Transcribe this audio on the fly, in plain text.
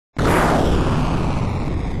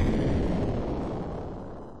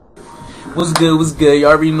What's good? What's good?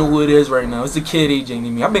 Y'all already know who it is right now. It's the kid AJ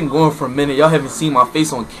me. I've been going for a minute. Y'all haven't seen my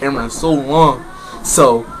face on camera in so long.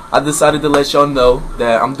 So I decided to let y'all know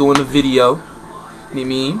that I'm doing a video. You know what I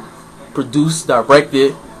mean? Produced,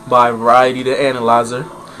 directed by Variety the Analyzer.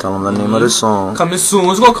 Tell them the name of the song. Coming soon.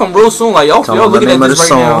 It's gonna come real soon. Like y'all looking at this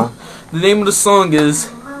right now. The name of the song is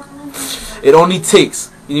 "It Only Takes."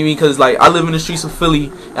 You know what I mean? Cause like I live in the streets of Philly,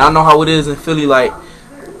 and I know how it is in Philly. Like,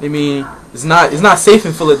 I mean, it's not safe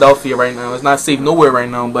in Philadelphia right now. It's not safe nowhere right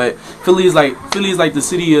now. But Philly is like the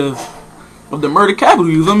city of the murder capital.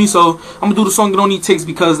 You feel me? So I'm gonna do the song "It Only Takes"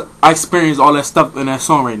 because I experienced all that stuff in that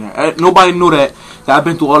song right now. Nobody know that I've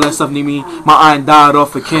been through all that stuff. You know what I mean? My aunt died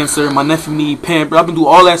off of cancer. My nephew need pamper. I've been through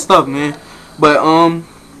all that stuff, man. But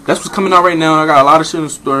that's what's coming out right now. I got a lot of shit in the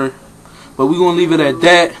store, but we gonna leave it at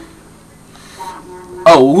that.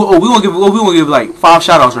 We gonna give like 5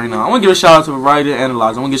 shout outs right now. I wanna give a shout out to Variety the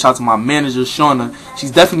Analyzer. I wanna give a shout out to my manager Shauna. She's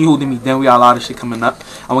definitely holding me down. We got a lot of shit coming up.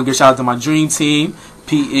 I wanna give a shout out to my dream team,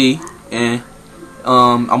 PE, and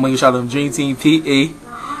I'm gonna give a shout out to Dream Team PE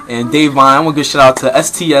and Dave Vine. I'm gonna give a shout out to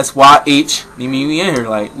STSYH. I mean, we in here,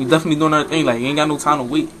 like we definitely doing our thing. Like you ain't got no time to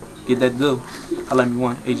wait. Get that deal. I let me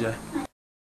one, AJ.